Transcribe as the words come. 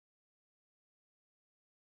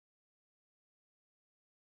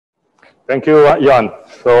Thank you, Jan.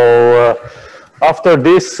 So after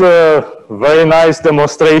this very nice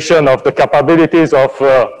demonstration of the capabilities of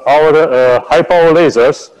our high power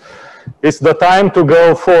lasers, it's the time to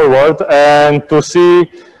go forward and to see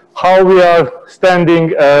how we are standing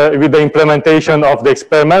with the implementation of the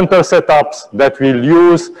experimental setups that will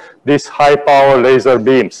use these high power laser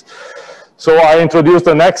beams. So I introduce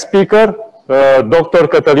the next speaker, Dr.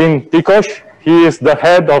 Cătălin TICOFT. He is the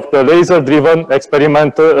head of the laser-driven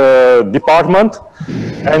experimental department,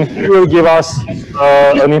 and he will give us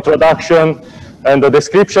an introduction and a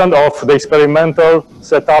description of the experimental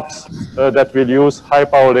setups that will use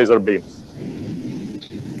high-power laser beams.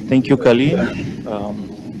 Thank you, Cătălin.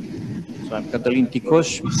 So I'm Cătălin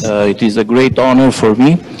TICOFT. It is a great honor for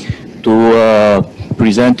me to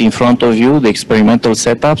present in front of you the experimental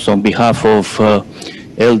setups on behalf of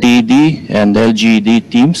LDED and LGED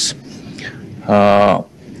teams.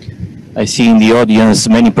 I see in the audience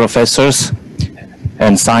many professors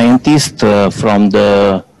and scientists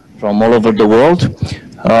from all over the world.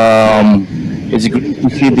 It's great to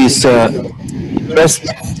see this interest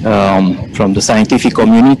from the scientific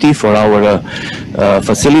community for our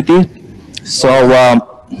facility. So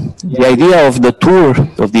the idea of the tour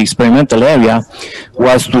of the experimental area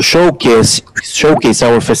was to showcase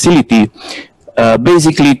our facility,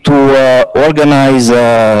 basically to organize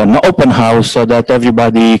an open house so that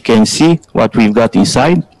everybody can see what we've got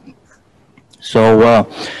inside. So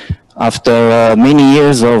after many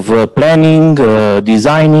years of planning,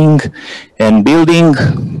 designing, and building,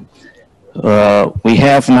 we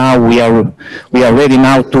are ready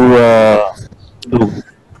now to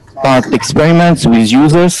start experiments with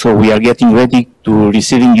users. So we are getting ready to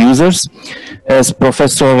receiving users. As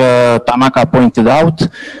Professor Tanaka pointed out,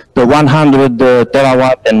 the 100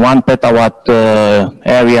 terawatt and 1 petawatt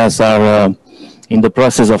areas are in the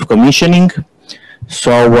process of commissioning.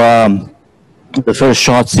 So the first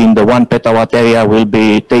shots in the 1 petawatt area will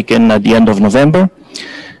be taken at the end of November.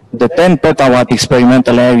 The 10 petawatt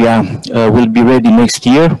experimental area will be ready next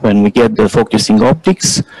year when we get the focusing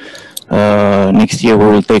optics. Next year we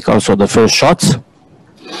will take also the first shots.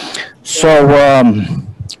 So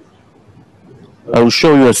I will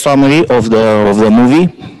show you a summary of the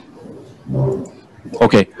movie.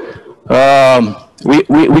 Okay,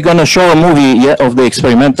 we're going to show a movie of the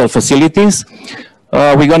experimental facilities.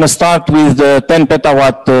 We're going to start with the 10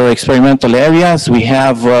 petawatt experimental areas. We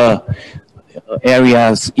have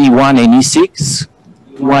areas E1 and E6.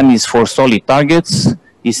 E1 is for solid targets.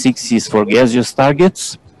 E6 is for gaseous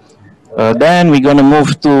targets. Then we're going to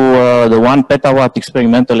move to the 1 petawatt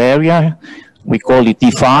experimental area. We call it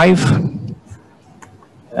E5.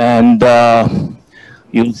 And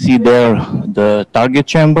you'll see there the target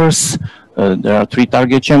chambers. There are 3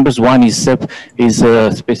 target chambers. One is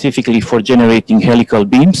specifically for generating helical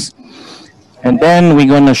beams. And then we're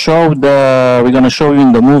going to show you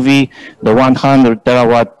in the movie the 100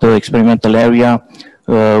 terawatt experimental area,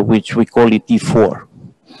 which we call it E4.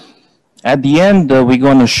 At the end, we're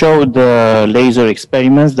going to show the laser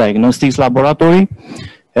experiments, diagnostics laboratory,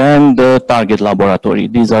 and the target laboratory.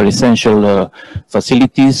 These are essential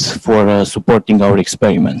facilities for supporting our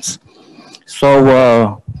experiments.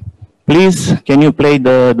 So please, can you play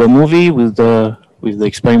the movie with the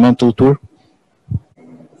experimental tour?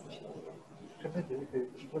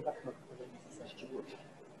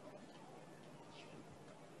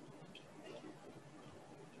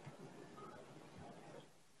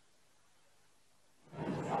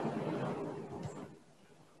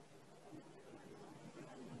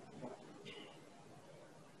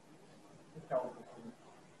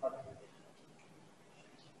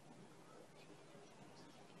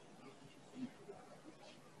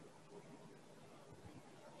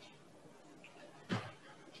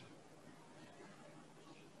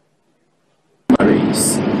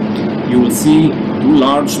 You will see 2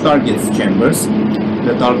 large target chambers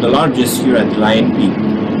that are the largest here at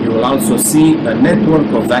ELI-NP. You will also see a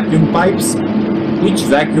network of vacuum pipes. Each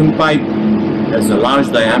vacuum pipe has a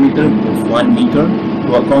large diameter of 1 meter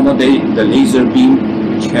to accommodate the laser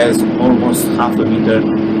beam, which has almost half a meter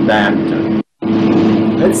diameter.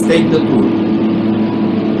 Let's take the tour.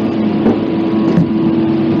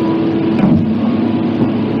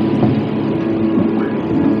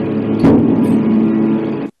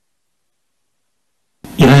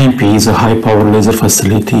 ELI-NP is a high-power laser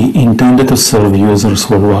facility intended to serve users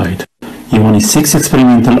worldwide. E1E6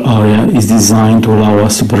 experimental area is designed to allow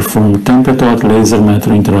us to perform 10 petawatt laser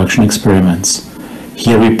matter interaction experiments.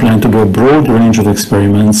 Here we plan to do a broad range of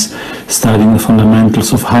experiments studying the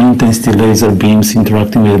fundamentals of high-intensity laser beams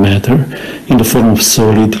interacting with matter in the form of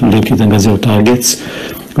solid, liquid and gaseous targets,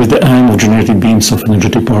 with the aim of generating beams of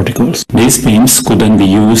energetic particles. These beams could then be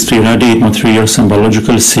used to irradiate materials and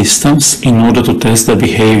biological systems in order to test their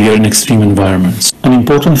behavior in extreme environments. An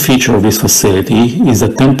important feature of this facility is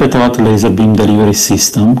the 10 petawatt laser beam delivery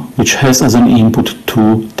system, which has as an input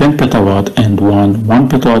two 10 petawatt and one 1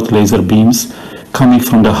 petawatt laser beams coming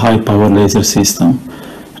from the high power laser system.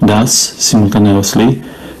 Thus, simultaneously,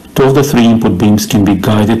 two of the three input beams can be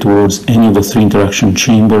guided towards any of the three interaction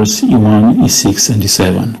chambers, E1, E6 and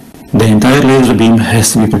E7. The entire laser beam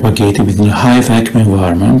has to be propagated within a high vacuum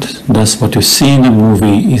environment. Thus, what you see in the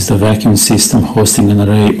movie is the vacuum system hosting an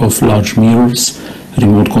array of large mirrors,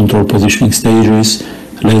 remote control positioning stages,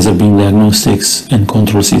 laser beam diagnostics and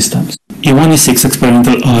control systems. E1 E6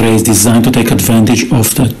 experimental area is designed to take advantage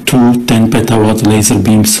of the two 10 petawatt laser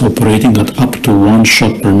beams operating at up to 1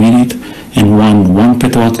 shot per minute and one 1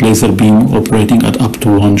 petawatt laser beam operating at up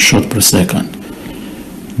to 1 shot per second.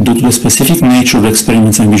 Due to the specific nature of the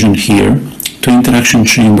experiments envisioned here, two interaction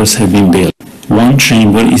chambers have been built. One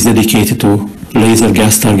chamber is dedicated to laser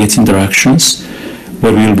gas targets interactions,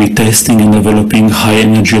 where we will be testing and developing high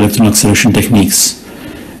energy electron acceleration techniques.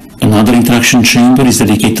 Another interaction chamber is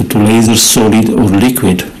dedicated to laser solid or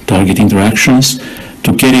liquid target interactions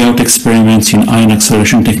to carry out experiments in ion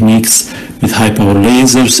acceleration techniques with high power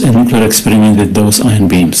lasers and nuclear experiments with those ion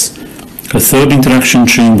beams. A third interaction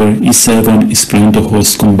chamber, E7, is planned to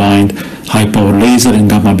host combined high power laser and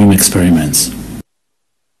gamma beam experiments.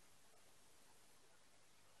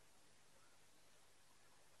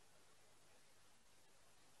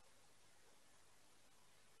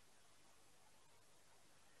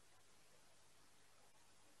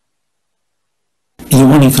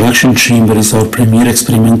 E1 interaction chamber is our premier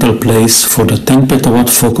experimental place for the 10 petawatt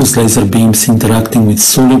focused laser beams interacting with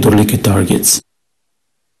solid or liquid targets.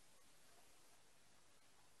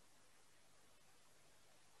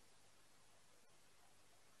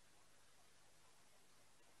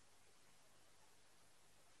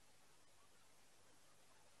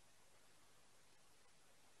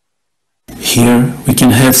 Here, we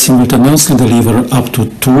can have simultaneously deliver up to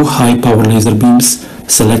two high-power laser beams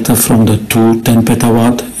selected from the two 10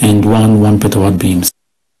 petawatt and one 1 petawatt beams.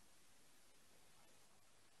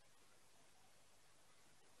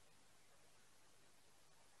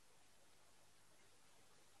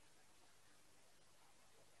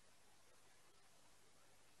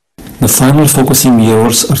 The final focusing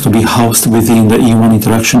mirrors are to be housed within the E1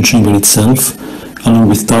 interaction chamber itself, along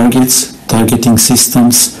with targets, targeting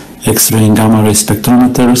systems, X-ray and gamma-ray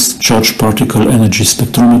spectrometers, charged particle energy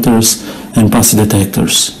spectrometers, and PASI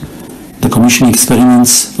detectors. The commissioning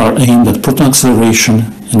experiments are aimed at proton acceleration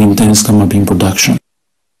and intense gamma beam production.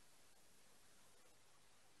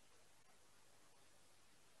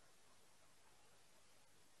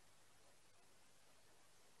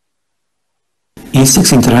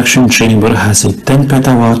 E6 interaction chamber has a 10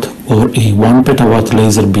 petawatt or a 1 petawatt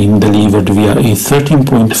laser beam delivered via a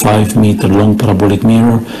 13.5 meter long parabolic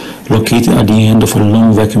mirror located at the end of a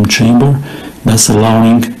long vacuum chamber, thus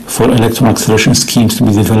allowing for electron acceleration schemes to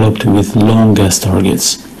be developed with long gas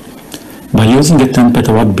targets. By using a 10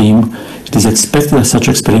 petawatt beam, it is expected that such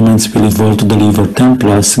experiments will evolve to deliver 10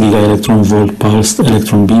 plus giga-electron volt pulsed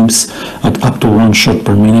electron beams at up to 1 shot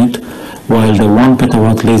per minute, while the 1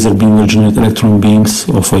 petawatt laser beam will generate electron beams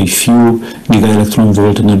of a few giga-electron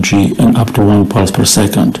volt energy and up to 1 pulse per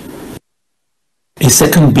second. A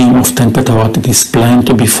second beam of 10 petawatt is planned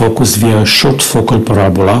to be focused via a short focal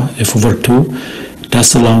parabola, f/2,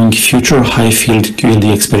 thus allowing future high-field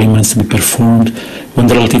QLD experiments to be performed when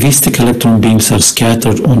the relativistic electron beams are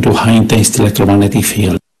scattered onto high-intensity electromagnetic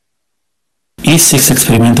field. E6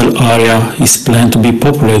 experimental area is planned to be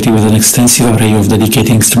populated with an extensive array of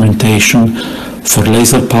dedicated instrumentation for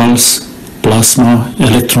laser pulse, plasma,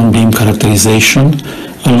 electron beam characterization,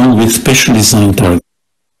 along with special design targets.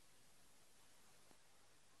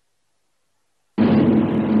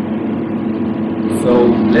 So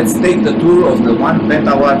let's take the tour of the 1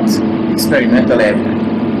 petawatt experimental area.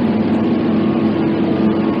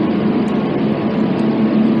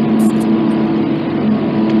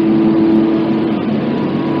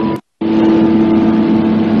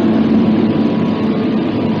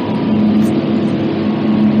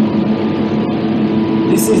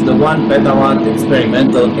 This is the 1 petawatt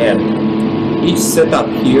experimental area. Each setup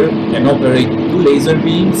here can operate two laser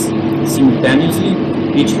beams simultaneously,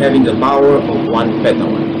 each having a power of 1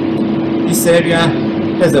 petawatt. This area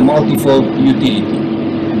has a multifold utility.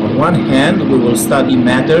 On one hand, we will study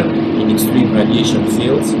matter in extreme radiation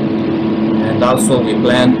fields, and also we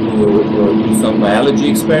plan to do some biology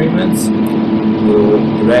experiments to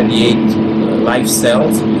irradiate live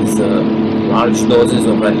cells with large doses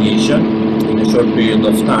of radiation in a short period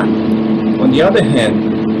of time. On the other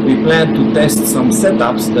hand, we plan to test some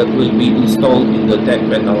setups that will be installed in the TEC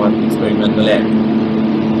Beta 1 experimental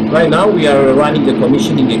area. Right now we are running a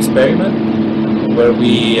commissioning experiment where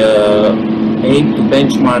we aim to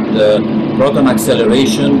benchmark the proton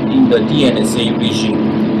acceleration in the DNSA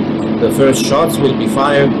regime. The first shots will be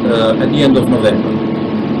fired at the end of November.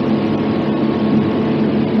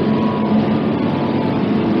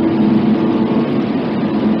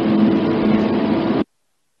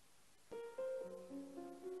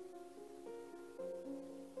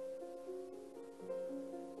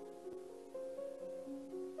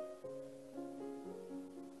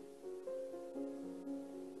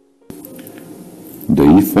 The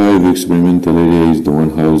E5 experimental area is the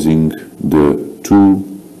one housing the two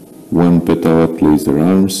 1 petawatt laser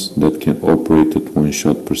arms that can operate at 1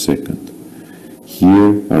 shot per second.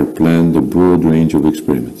 Here are planned a broad range of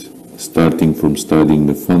experiments, starting from studying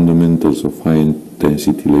the fundamentals of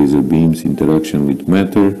high-intensity laser beams interaction with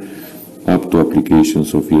matter, up to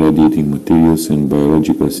applications of irradiating materials and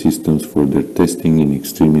biological systems for their testing in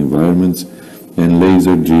extreme environments, and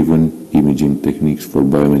laser-driven imaging techniques for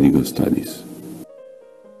biomedical studies.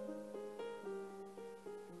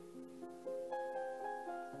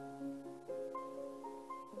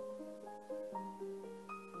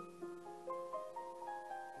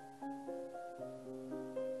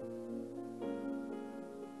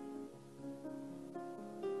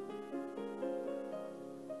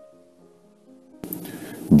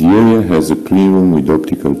 The area has a clean room with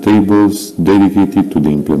optical tables dedicated to the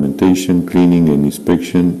implementation, cleaning and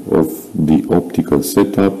inspection of the optical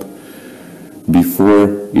setup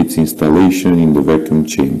before its installation in the vacuum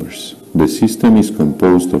chambers. The system is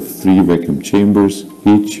composed of 3 vacuum chambers,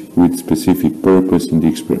 each with specific purpose in the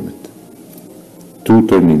experiment. 2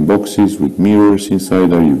 turning boxes with mirrors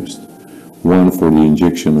inside are used, one for the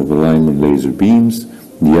injection of alignment laser beams,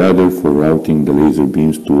 the other for routing the laser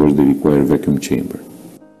beams towards the required vacuum chamber.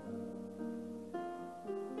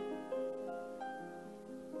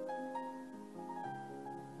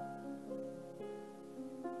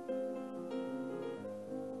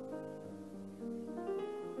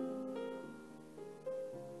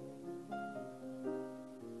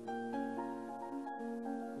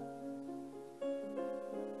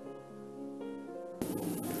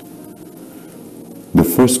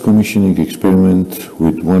 The first commissioning experiment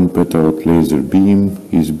with 1 petawatt laser beam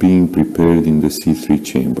is being prepared in the C3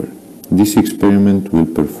 chamber. This experiment will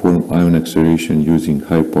perform ion acceleration using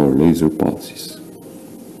high-power laser pulses.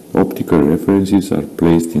 Optical references are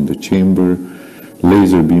placed in the chamber,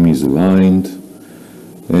 laser beam is aligned,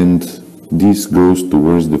 and this goes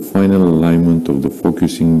towards the final alignment of the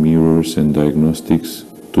focusing mirrors and diagnostics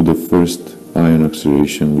to the first ion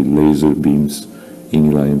acceleration with laser beams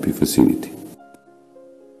in ELI-NP facility.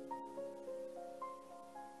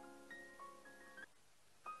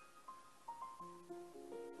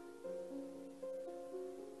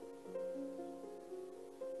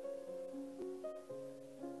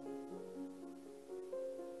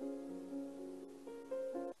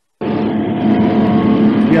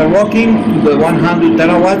 We are walking to the 100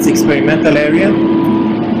 terawatts experimental area.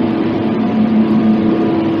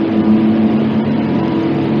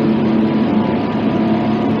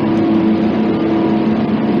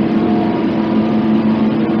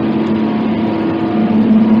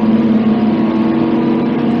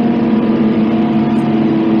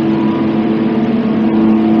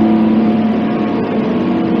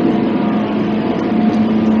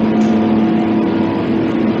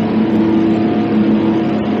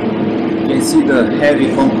 See the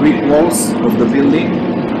heavy concrete walls of the building.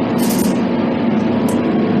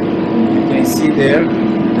 You can see there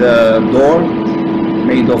the door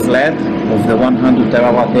made of lead of the 100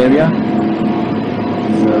 terawatt area.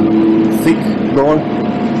 It's a thick door.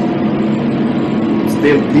 It's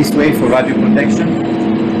built this way for radio protection.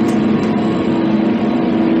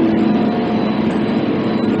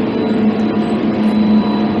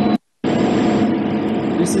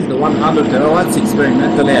 This is the 100 terawatts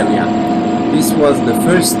experimental area. This was the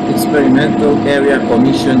first experimental area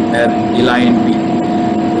commissioned at ELI-NP.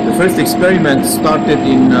 The first experiment started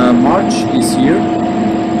in March this year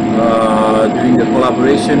during the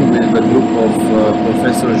collaboration with a group of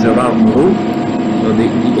Professor Gerard Moreau. So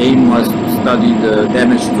the aim was to study the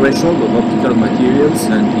damage threshold of optical materials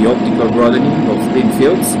and the optical broadening of thin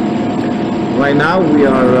fields. Right now we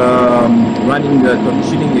are running a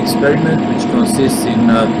commissioning experiment which consists in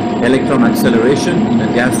electron acceleration in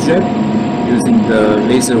a gas jet using the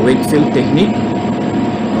laser wake field technique.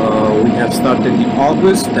 We have started in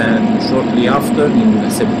August, and shortly after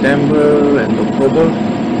in September and October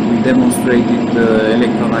we demonstrated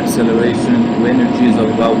electron acceleration to energies of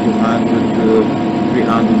about 200,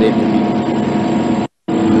 300 MeV.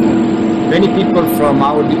 Many people from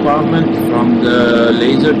our department, from the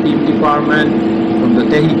laser team department, from the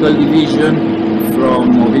technical division,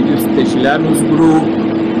 from Ovidius Tecileanu's group,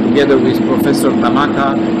 together with Professor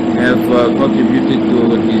Tanaka, have contributed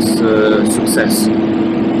to this success.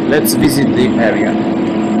 Let's visit the area.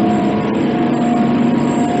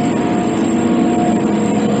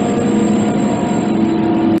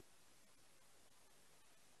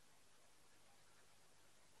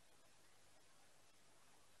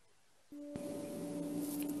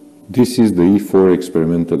 This is the E4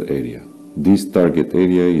 experimental area. This target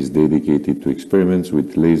area is dedicated to experiments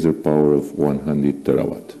with laser power of 100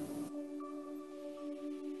 terawatt.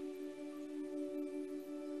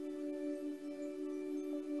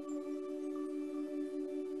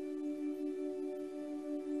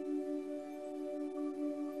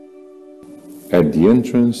 At the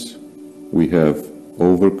entrance, we have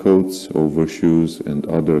overcoats, overshoes, and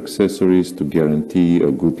other accessories to guarantee a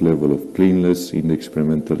good level of cleanliness in the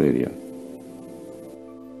experimental area.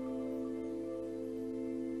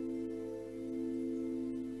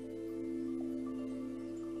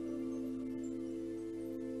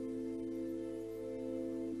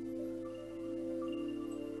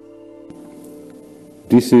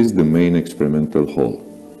 This is the main experimental hall.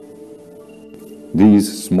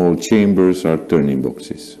 These small chambers are turning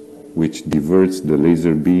boxes, which diverts the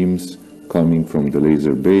laser beams coming from the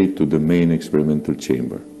laser bay to the main experimental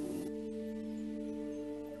chamber.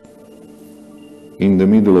 In the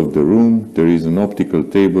middle of the room, there is an optical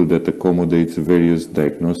table that accommodates various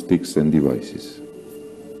diagnostics and devices.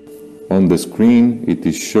 On the screen, it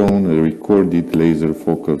is shown a recorded laser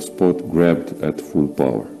focal spot grabbed at full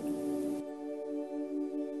power.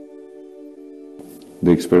 The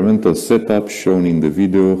experimental setup shown in the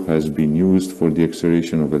video has been used for the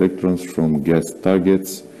acceleration of electrons from gas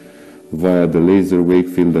targets via the laser wake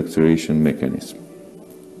field acceleration mechanism.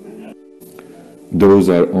 Those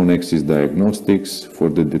are on-axis diagnostics for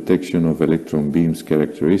the detection of electron beams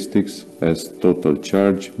characteristics as total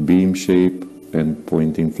charge, beam shape, and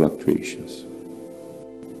Poynting fluctuations.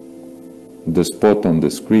 The spot on the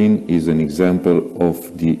screen is an example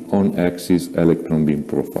of the on-axis electron beam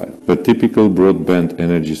profile. A typical broadband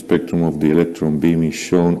energy spectrum of the electron beam is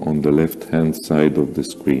shown on the left-hand side of the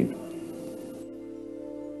screen.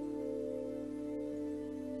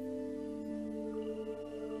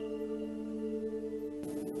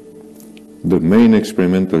 The main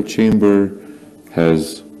experimental chamber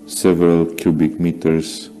has several cubic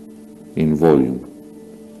meters in volume.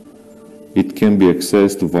 It can be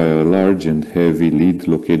accessed via a large and heavy lid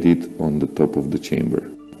located on the top of the chamber.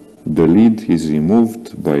 The lid is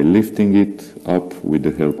removed by lifting it up with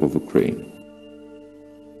the help of a crane.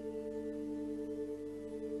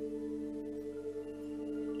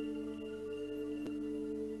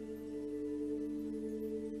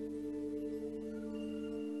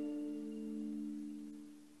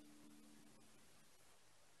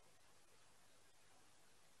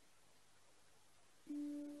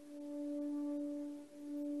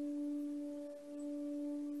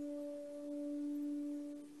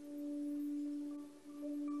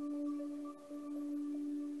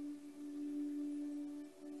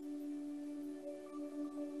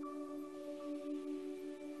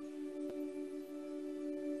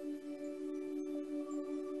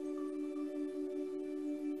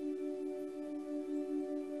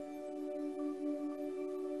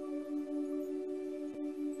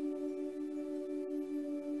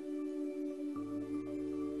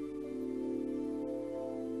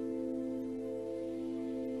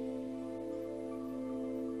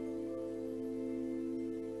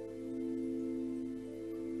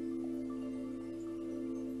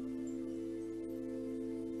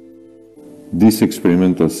 This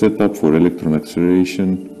experimental setup for electron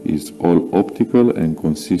acceleration is all optical and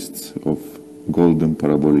consists of golden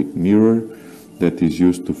parabolic mirror that is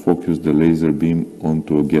used to focus the laser beam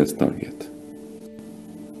onto a gas target.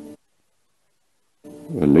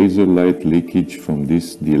 A laser light leakage from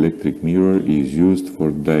this dielectric mirror is used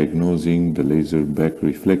for diagnosing the laser back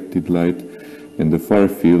reflected light and the far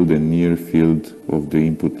field and near field of the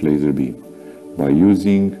input laser beam by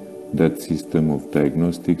using that system of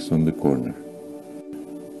diagnostics on the corner.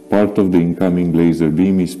 Part of the incoming laser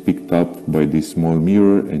beam is picked up by this small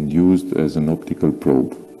mirror and used as an optical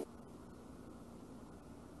probe.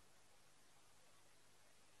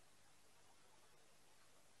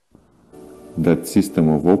 That system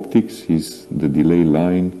of optics is the delay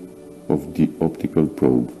line of the optical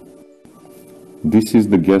probe. This is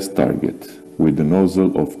the gas target with a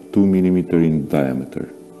nozzle of 2 mm in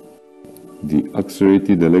diameter. The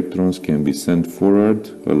accelerated electrons can be sent forward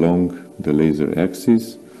along the laser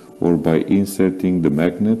axis, or by inserting the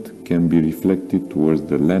magnet can be reflected towards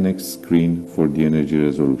the LANX screen for the energy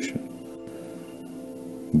resolution.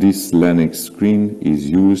 This LANX screen is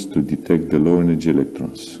used to detect the low energy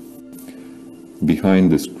electrons.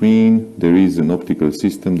 Behind the screen there is an optical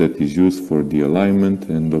system that is used for the alignment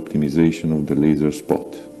and optimization of the laser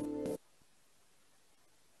spot.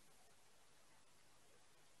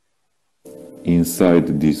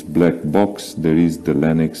 Inside this black box there is the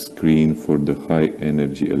LANX screen for the high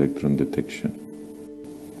energy electron detection.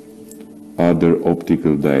 Other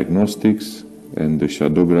optical diagnostics and the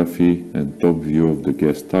shadowgraphy and top view of the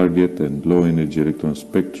gas target and low energy electron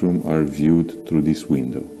spectrum are viewed through this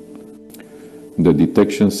window. The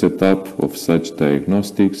detection setup of such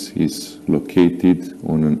diagnostics is located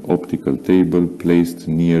on an optical table placed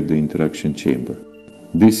near the interaction chamber.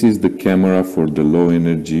 This is the camera for the low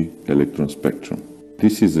energy electron spectrum.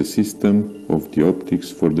 This is a system of the optics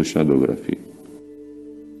for the shadowgraphy.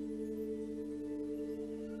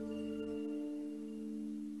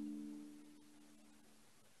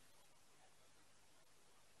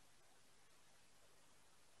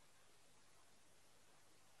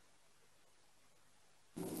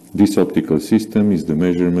 This optical system is the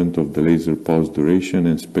measurement of the laser pulse duration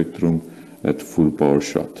and spectrum at full power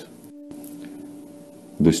shot.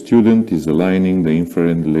 The student is aligning the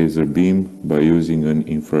infrared laser beam by using an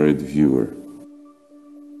infrared viewer.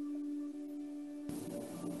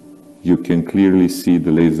 You can clearly see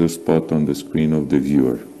the laser spot on the screen of the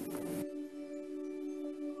viewer.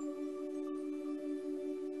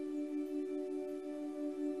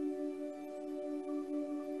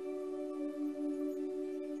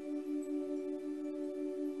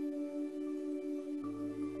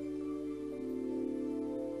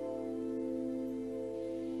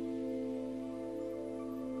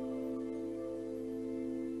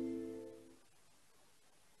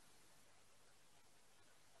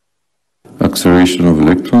 Acceleration of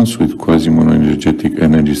electrons with quasi-monoenergetic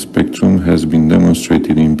energy spectrum has been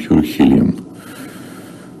demonstrated in pure helium.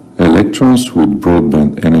 Electrons with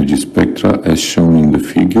broadband energy spectra, as shown in the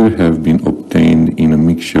figure, have been obtained in a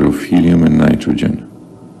mixture of helium and nitrogen.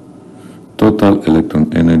 Total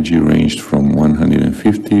electron energy ranged from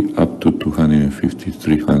 150 up to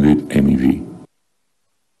 250-300 MeV.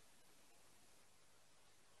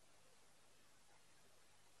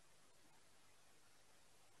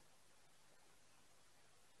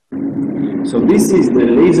 So this is the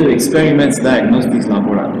Laser Experiments Diagnostics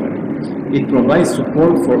Laboratory. It provides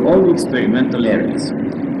support for all the experimental areas.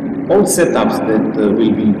 All setups that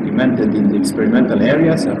will be implemented in the experimental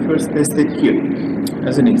areas are first tested here.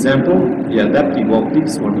 As an example, the adaptive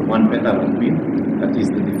optics for the 1 petawatt beam, that is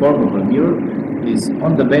the deformable mirror, is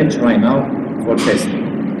on the bench right now for testing.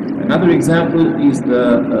 Another example is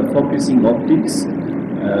the focusing optics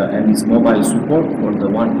and its mobile support for the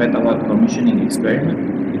 1 petawatt commissioning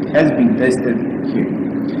experiment. It has been tested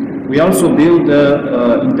here. We also build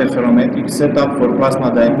an interferometric setup for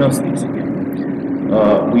plasma diagnostics here.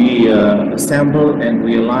 We assemble and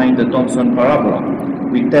we align the Thomson parabola.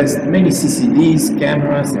 We test many CCDs,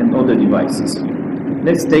 cameras and other devices here.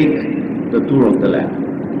 Let's take the tour of the lab.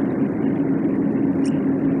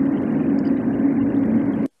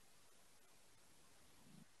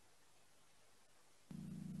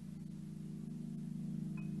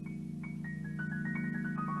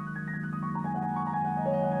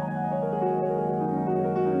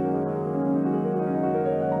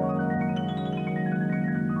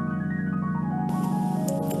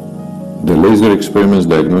 The Laser Experiments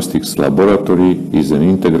Diagnostics Laboratory is an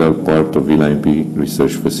integral part of ELI-NP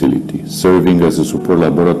research facility, serving as a support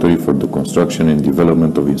laboratory for the construction and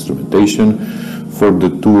development of instrumentation for the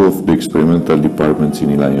two of the experimental departments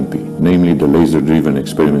in ELI-NP, namely the Laser-Driven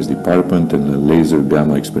Experiments Department and the Laser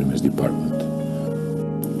Gamma Experiments Department.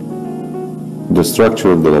 The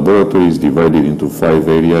structure of the laboratory is divided into 5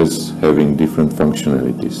 areas having different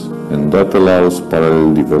functionalities, and that allows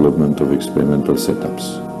parallel development of experimental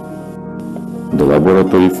setups. The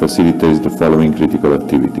laboratory facilitates the following critical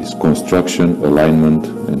activities: construction, alignment,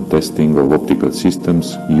 and testing of optical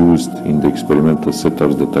systems used in the experimental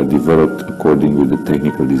setups that are developed according with the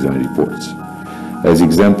technical design reports. As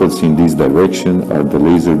examples in this direction are the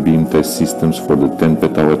laser beam test systems for the 10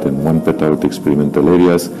 petawatt and 1 petawatt experimental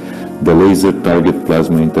areas, the laser target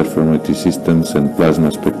plasma interferometry systems, and plasma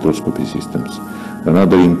spectroscopy systems.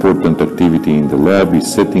 Another important activity in the lab is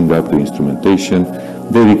setting up the instrumentation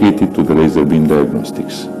dedicated to the laser beam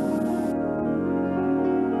diagnostics.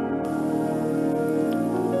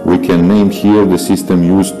 We can name here the system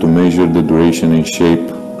used to measure the duration and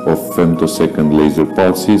shape of femtosecond laser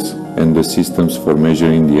pulses, and the systems for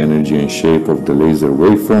measuring the energy and shape of the laser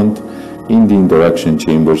wavefront in the interaction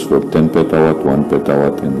chambers for 10 petawatt, 1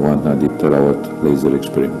 petawatt and 100 terawatt laser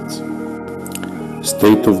experiments.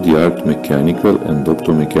 State-of-the-art mechanical and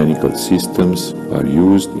optomechanical systems are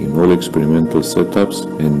used in all experimental setups,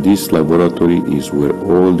 and this laboratory is where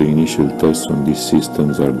all the initial tests on these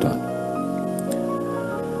systems are done.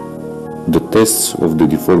 The tests of the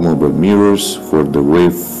deformable mirrors for the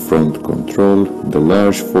wavefront control, the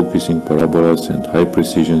large focusing parabolas and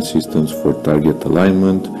high-precision systems for target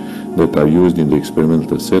alignment that are used in the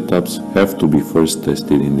experimental setups have to be first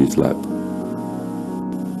tested in this lab.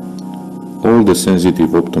 All the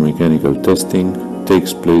sensitive optomechanical testing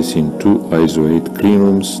takes place in 2 ISO 8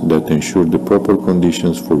 cleanrooms that ensure the proper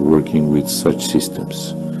conditions for working with such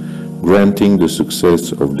systems, granting the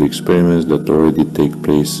success of the experiments that already take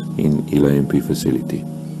place in ELI-NP facility.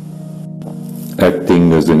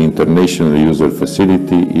 Acting as an international user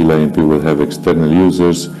facility, ELI-NP will have external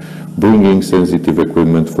users bringing sensitive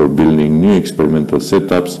equipment for building new experimental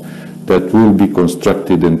setups that will be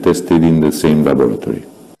constructed and tested in the same laboratory.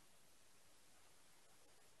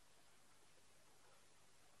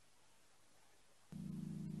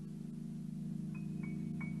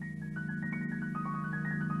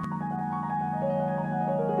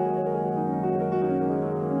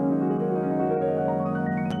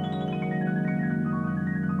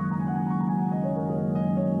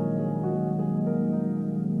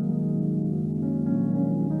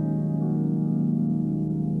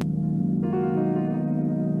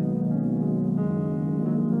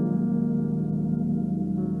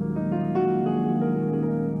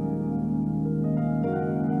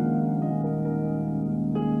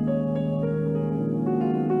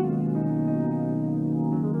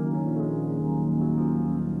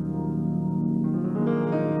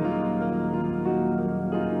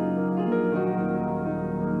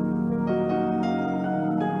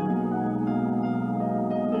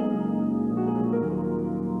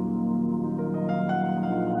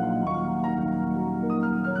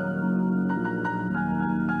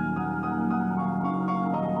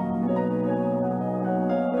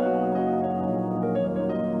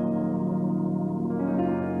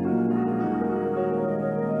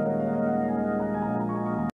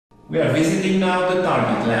 We are visiting now the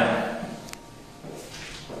target lab.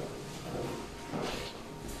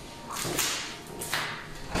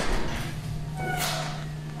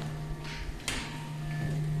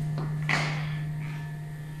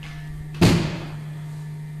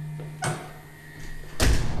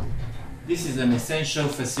 This is an essential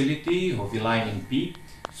facility of ELI-NP.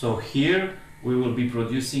 So here we will be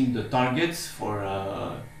producing the targets for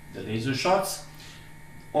the laser shots.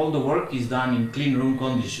 All the work is done in clean room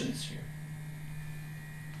conditions here.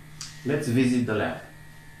 Let's visit the lab.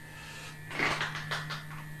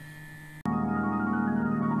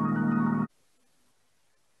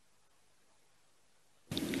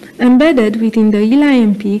 Embedded within the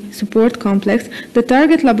ELI-NP support complex, the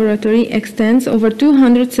target laboratory extends over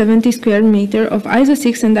 270 square meters of ISO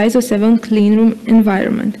 6 and ISO 7 cleanroom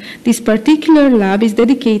environment. This particular lab is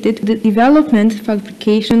dedicated to the development,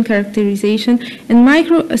 fabrication, characterization, and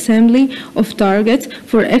microassembly of targets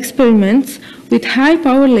for experiments with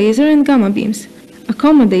high-power laser and gamma beams,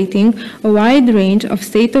 accommodating a wide range of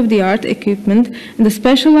state-of-the-art equipment and a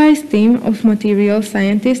specialized team of material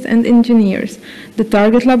scientists and engineers. The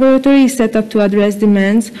target laboratory is set up to address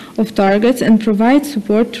demands of targets and provide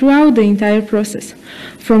support throughout the entire process,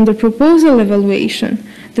 from the proposal evaluation,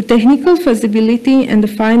 the technical feasibility, and the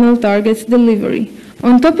final target's delivery.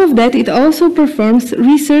 On top of that, it also performs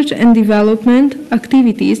research and development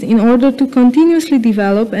activities in order to continuously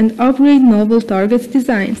develop and upgrade novel targets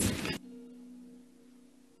designs.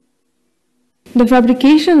 The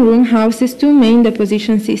fabrication room houses 2 main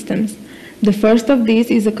deposition systems. The first of these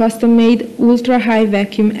is a custom-made ultra-high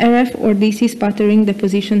vacuum RF or DC sputtering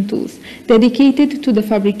deposition tools, dedicated to the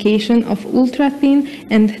fabrication of ultra-thin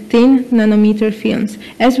and thin nanometer films,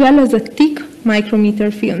 as well as a thick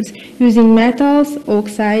micrometer films, using metals,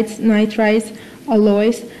 oxides, nitrides,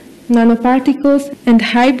 alloys, nanoparticles, and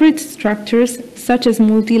hybrid structures such as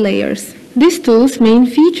multi-layers. These tools' main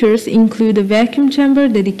features include a vacuum chamber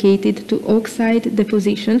dedicated to oxide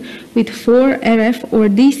deposition with 4 RF or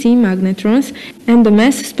DC magnetrons and a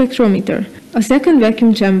mass spectrometer, a second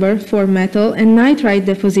vacuum chamber for metal and nitride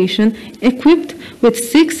deposition equipped with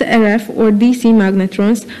 6 RF or DC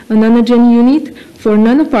magnetrons, a nanogen unit for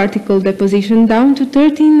nanoparticle deposition down to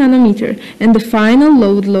 13 nanometer, and the final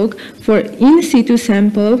load log for in situ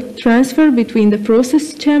sample transfer between the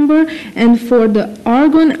process chamber and for the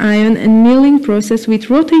argon ion and milling process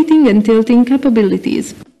with rotating and tilting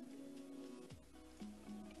capabilities.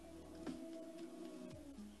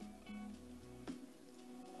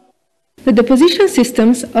 The deposition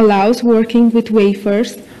systems allows working with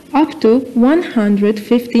wafers up to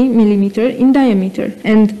 150 millimeter in diameter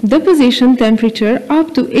and deposition temperature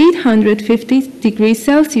up to 850 degrees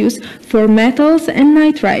Celsius for metals and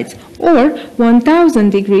nitrides or 1000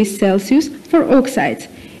 degrees Celsius for oxides.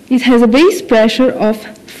 It has a base pressure of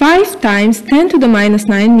 5 times 10 to the minus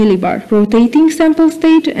 9 millibar, rotating sample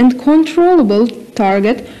stage and controllable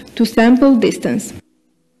target to sample distance.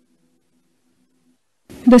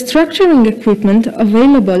 The structuring equipment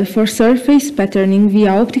available for surface patterning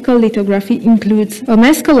via optical lithography includes a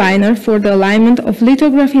mask aligner for the alignment of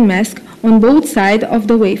lithography mask on both sides of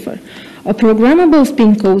the wafer, a programmable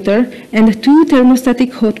spin coater, and 2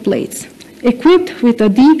 thermostatic hot plates. Equipped with a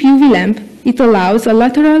deep UV lamp, it allows a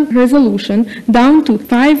lateral resolution down to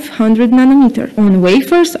 500 nanometer on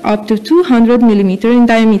wafers up to 200 millimeter in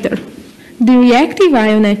diameter. The reactive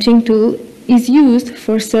ion etching tool is used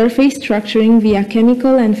for surface structuring via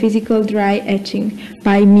chemical and physical dry etching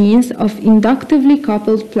by means of inductively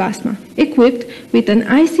coupled plasma, equipped with an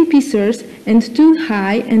ICP source and 2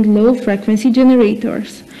 high and low frequency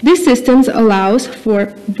generators. These systems allows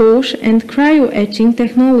for Bosch and cryo-etching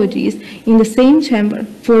technologies in the same chamber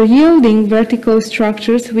for yielding vertical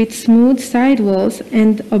structures with smooth sidewalls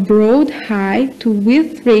and a broad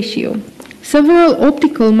height-to-width ratio. Several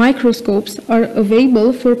optical microscopes are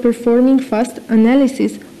available for performing fast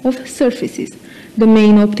analysis of surfaces. The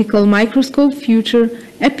main optical microscope feature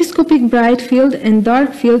episcopic bright field and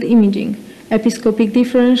dark field imaging, episcopic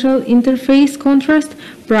differential interface contrast,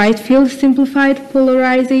 bright field simplified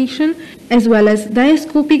polarization, as well as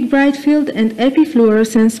diascopic bright field and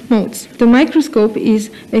epifluorescence modes. The microscope is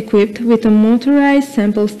equipped with a motorized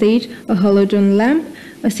sample stage, a halogen lamp,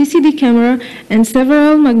 a CCD camera, and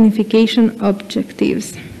several magnification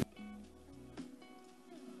objectives.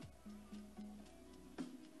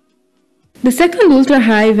 The second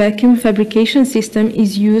ultra-high vacuum fabrication system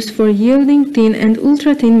is used for yielding thin and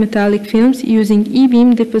ultra-thin metallic films using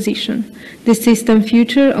E-beam deposition. This system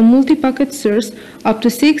features a multi-pocket source up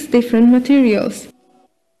to 6 different materials.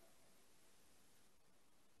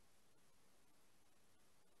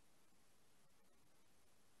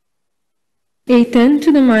 A 10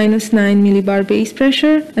 to the minus 9 millibar base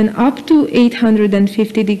pressure, an up to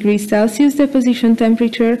 850 degrees Celsius deposition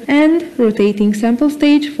temperature, and rotating sample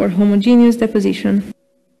stage for homogeneous deposition.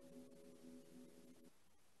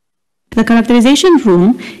 The characterization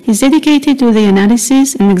room is dedicated to the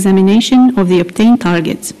analysis and examination of the obtained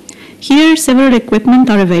targets. Here, several equipment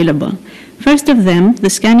are available. First of them, the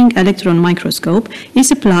scanning electron microscope, is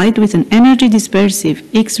supplied with an energy dispersive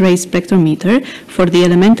X-ray spectrometer for the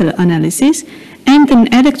elemental analysis and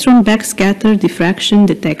an electron backscatter diffraction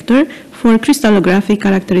detector for crystallographic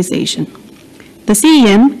characterization. The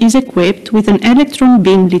CEM is equipped with an electron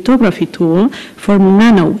beam lithography tool for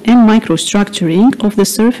nano and microstructuring of the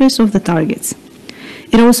surface of the targets.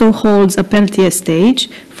 It also holds a Peltier stage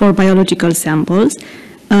for biological samples,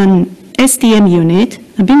 an STM unit,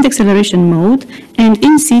 a beam acceleration mode, and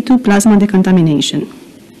in situ plasma decontamination.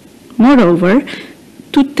 Moreover,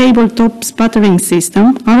 2 tabletop sputtering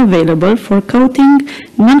systems are available for coating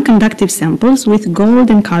non-conductive samples with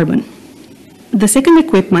gold and carbon. The second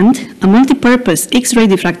equipment, a multi-purpose X-ray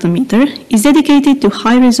diffractometer, is dedicated to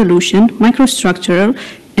high-resolution microstructural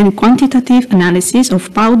and quantitative analysis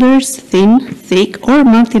of powders, thin, thick, or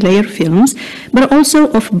multi-layer films, but also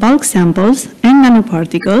of bulk samples and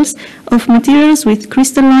nanoparticles of materials with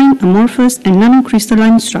crystalline, amorphous, and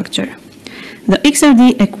nanocrystalline structure. The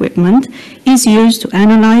XRD equipment is used to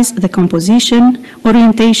analyze the composition,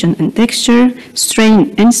 orientation and texture,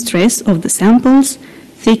 strain and stress of the samples,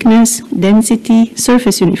 thickness, density,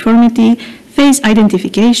 surface uniformity, phase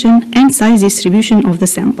identification, and size distribution of the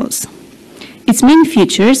samples. Its main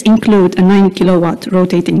features include a 9 kilowatt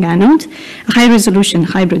rotating anode, a high-resolution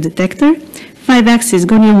hybrid detector, 5-axis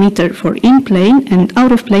goniometer for in-plane and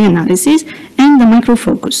out-of-plane analysis, and the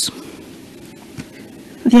microfocus.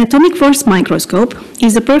 The atomic force microscope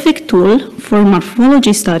is a perfect tool for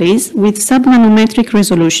morphology studies with subnanometric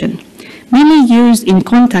resolution. Mainly used in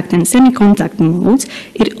contact and semi-contact modes,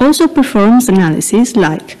 it also performs analysis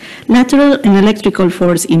like lateral and electrical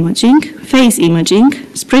force imaging, phase imaging,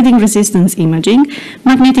 spreading resistance imaging,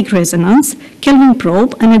 magnetic resonance, Kelvin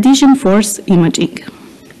probe, and adhesion force imaging.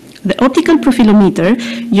 The optical profilometer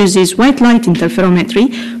uses white light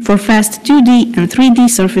interferometry for fast 2D and 3D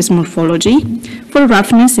surface morphology, for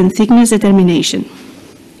roughness and thickness determination.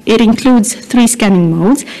 It includes 3 scanning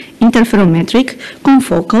modes, interferometric,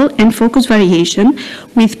 confocal, and focus variation,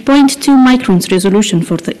 with 0.2 microns resolution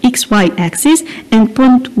for the XY axis and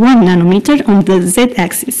 0.1 nanometer on the Z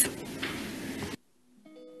axis.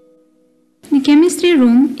 The chemistry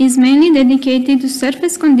room is mainly dedicated to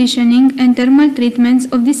surface conditioning and thermal treatments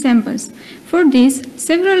of the samples. For this,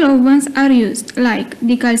 several ovens are used, like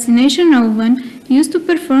the calcination oven, used to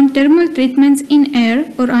perform thermal treatments in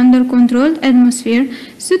air or under controlled atmosphere,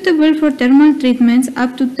 suitable for thermal treatments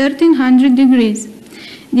up to 1300 degrees.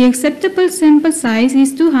 The acceptable sample size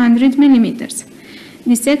is 200 millimeters.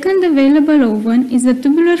 The second available oven is the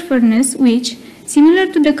tubular furnace, which, similar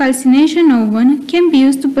to the calcination oven, can be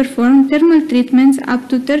used to perform thermal treatments up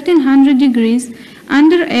to 1300 degrees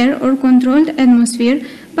under air or controlled atmosphere,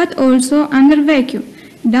 but also under vacuum,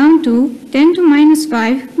 down to 10 to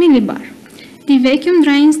 -5 millibar. The vacuum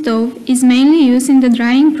drying stove is mainly used in the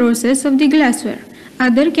drying process of the glassware.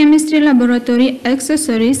 Other chemistry laboratory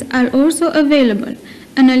accessories are also available: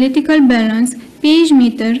 analytical balance, pH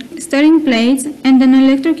meter, stirring plates, and an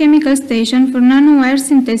electrochemical station for nanowire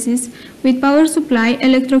synthesis with power supply,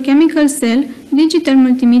 electrochemical cell, digital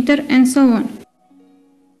multimeter, and so on.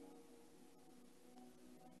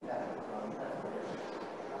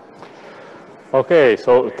 Okay,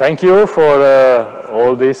 so thank you for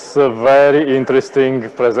all these very interesting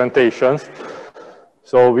presentations.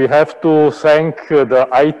 So we have to thank the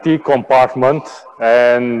IT compartment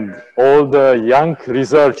and all the young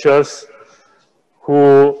researchers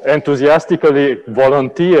who enthusiastically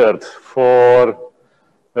volunteered for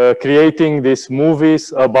creating these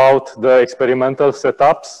movies about the experimental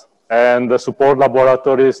setups and the support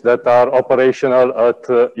laboratories that are operational at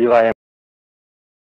ELI-NP.